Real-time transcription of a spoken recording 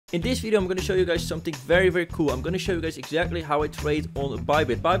In this video I'm going to show you guys something very cool. I'm going to show you guys exactly how I trade on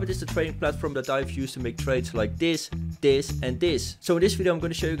Bybit. Bybit is the trading platform that I've used to make trades like this, and this. So in this video I'm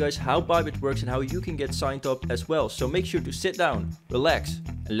going to show you guys how Bybit works and how you can get signed up as well. So make sure to sit down, relax,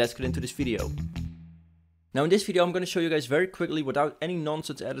 and let's get into this video. Now in this video I'm going to show you guys very quickly, without any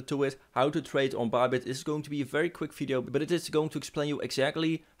nonsense added to it, how to trade on Bybit. This is going to be a very quick video, but it is going to explain you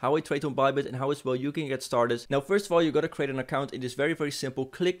exactly how I trade on Bybit and how as well you can get started. Now first of all, you got to create an account. It is very simple.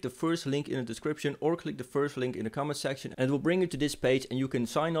 Click the first link in the description or click the first link in the comment section and it will bring you to this page and you can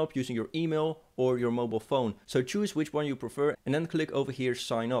sign up using your email or your mobile phone. So choose which one you prefer and then click over here,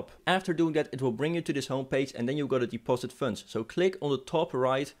 sign up. After doing that, it will bring you to this home page and then you got to deposit funds. So click on the top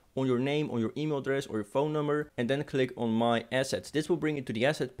right on your name, on your email address or your phone number, and then click on my assets. This will bring you to the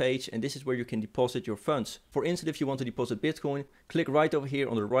asset page and this is where you can deposit your funds. For instance, if you want to deposit Bitcoin, click right over here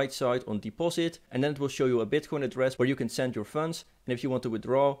on the right side on deposit and then it will show you a Bitcoin address where you can send your funds. And if you want to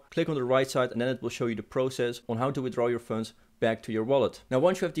withdraw, click on the right side and then it will show you the process on how to withdraw your funds back to your wallet. Now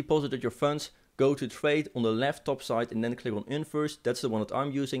once you have deposited your funds, go to trade on the left top side and then click on inverse. That's the one that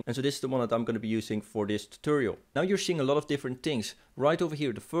I'm using, and so this is the one that I'm going to be using for this tutorial. Now you're seeing a lot of different things. Right over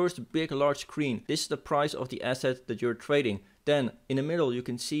here, the first big large screen, this is the price of the asset that you're trading. Then in the middle you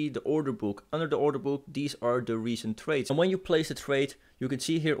can see the order book. Under the order book, these are the recent trades. And when you place a trade, you can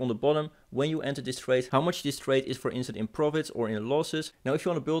see here on the bottom, when you enter this trade, how much this trade is, for instance, in profits or in losses. Now if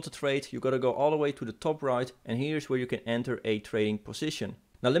you want to build a trade, you got to go all the way to the top right and here's where you can enter a trading position.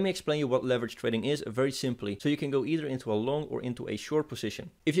 Now let me explain you what leverage trading is very simply. So you can go either into a long or into a short position.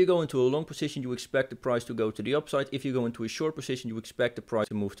 If you go into a long position, you expect the price to go to the upside. If you go into a short position, you expect the price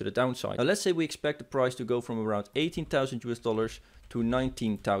to move to the downside. Now let's say we expect the price to go from around 18,000 US dollars to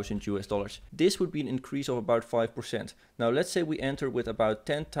 19,000 US dollars. This would be an increase of about 5%. Now let's say we enter with about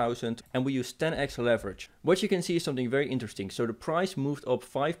 10,000 and we use 10x leverage. What you can see is something very interesting. So the price moved up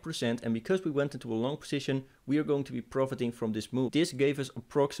 5% and because we went into a long position, we are going to be profiting from this move. This gave us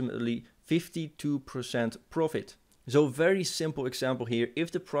approximately 52% profit. So very simple example here,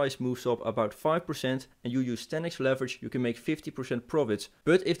 if the price moves up about 5% and you use 10x leverage, you can make 50% profits.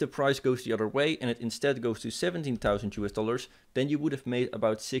 But if the price goes the other way and it instead goes to 17,000 US dollars, then you would have made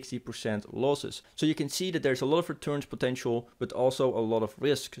about 60% losses. So you can see that there's a lot of returns potential, but also a lot of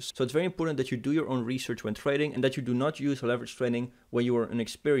risks. So it's very important that you do your own research when trading and that you do not use leverage trading when you are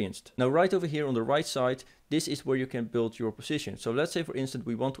inexperienced. Now right over here on the right side, this is where you can build your position. So let's say for instance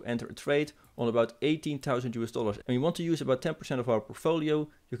we want to enter a trade on about 18,000 US dollars and we want to use about 10% of our portfolio.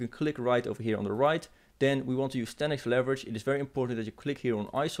 You can click right over here on the right. Then we want to use 10x leverage. It is very important that you click here on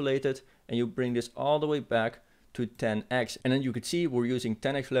isolated and you bring this all the way back to 10x. And then you can see we're using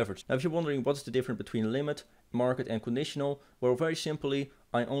 10x leverage. Now if you're wondering what's the difference between limit, market and conditional, well, very simply,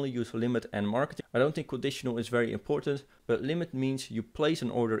 I only use limit and market. I don't think conditional is very important, but limit means you place an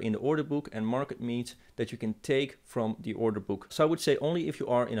order in the order book and market means that you can take from the order book. So I would say only if you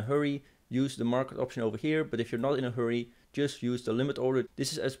are in a hurry, use the market option over here, but if you're not in a hurry, just use the limit order.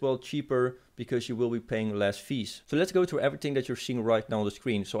 This is as well cheaper because you will be paying less fees. So let's go through everything that you're seeing right now on the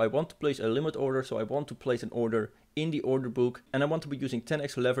screen. So I want to place a limit order, so I want to place an order in the order book and I want to be using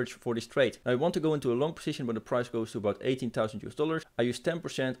 10x leverage for this trade. Now I want to go into a long position when the price goes to about 18,000 US dollars. I use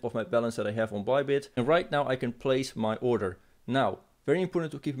 10% of my balance that I have on Bybit and right now I can place my order. Now, very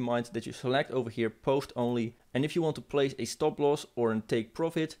important to keep in mind that you select over here post only, and if you want to place a stop loss or a take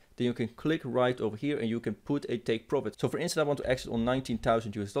profit, then you can click right over here and you can put a take profit. So for instance, I want to exit on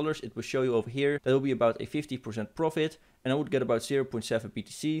 19,000 US dollars. It will show you over here that will be about a 50% profit and I would get about 0.7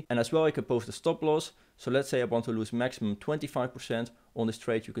 BTC. And as well, I can post a stop loss. So let's say I want to lose maximum 25% on this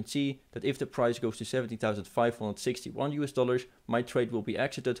trade. You can see that if the price goes to 17,561 US dollars, my trade will be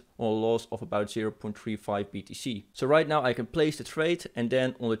exited on a loss of about 0.35 BTC. So right now I can place the trade and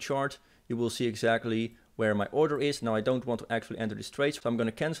then on the chart, you will see exactly where my order is. Now I don't want to actually enter this trade, so I'm going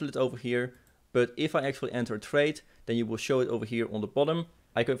to cancel it over here. But if I actually enter a trade, then you will show it over here on the bottom.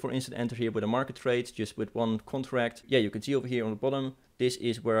 I can for instance enter here with a market trade, just with one contract. Yeah, you can see over here on the bottom, this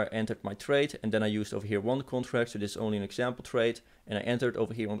is where I entered my trade and then I used over here one contract, so this is only an example trade, and I entered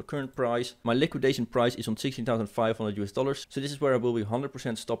over here on the current price. My liquidation price is on 16,500 US dollars, so this is where I will be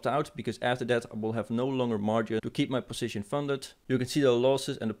 100% stopped out because after that I will have no longer margin to keep my position funded. You can see the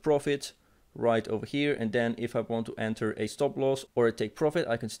losses and the profits right over here, and then if I want to enter a stop loss or a take profit,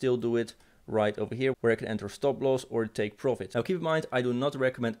 I can still do it right over here where I can enter stop loss or take profit. Now keep in mind, I do not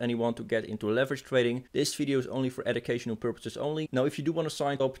recommend anyone to get into leverage trading. This video is only for educational purposes only. Now if you do want to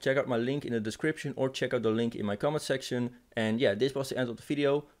sign up, check out my link in the description or check out the link in my comment section. And yeah, this was the end of the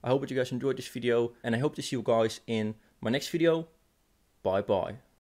video. I hope that you guys enjoyed this video and I hope to see you guys in my next video. Bye bye.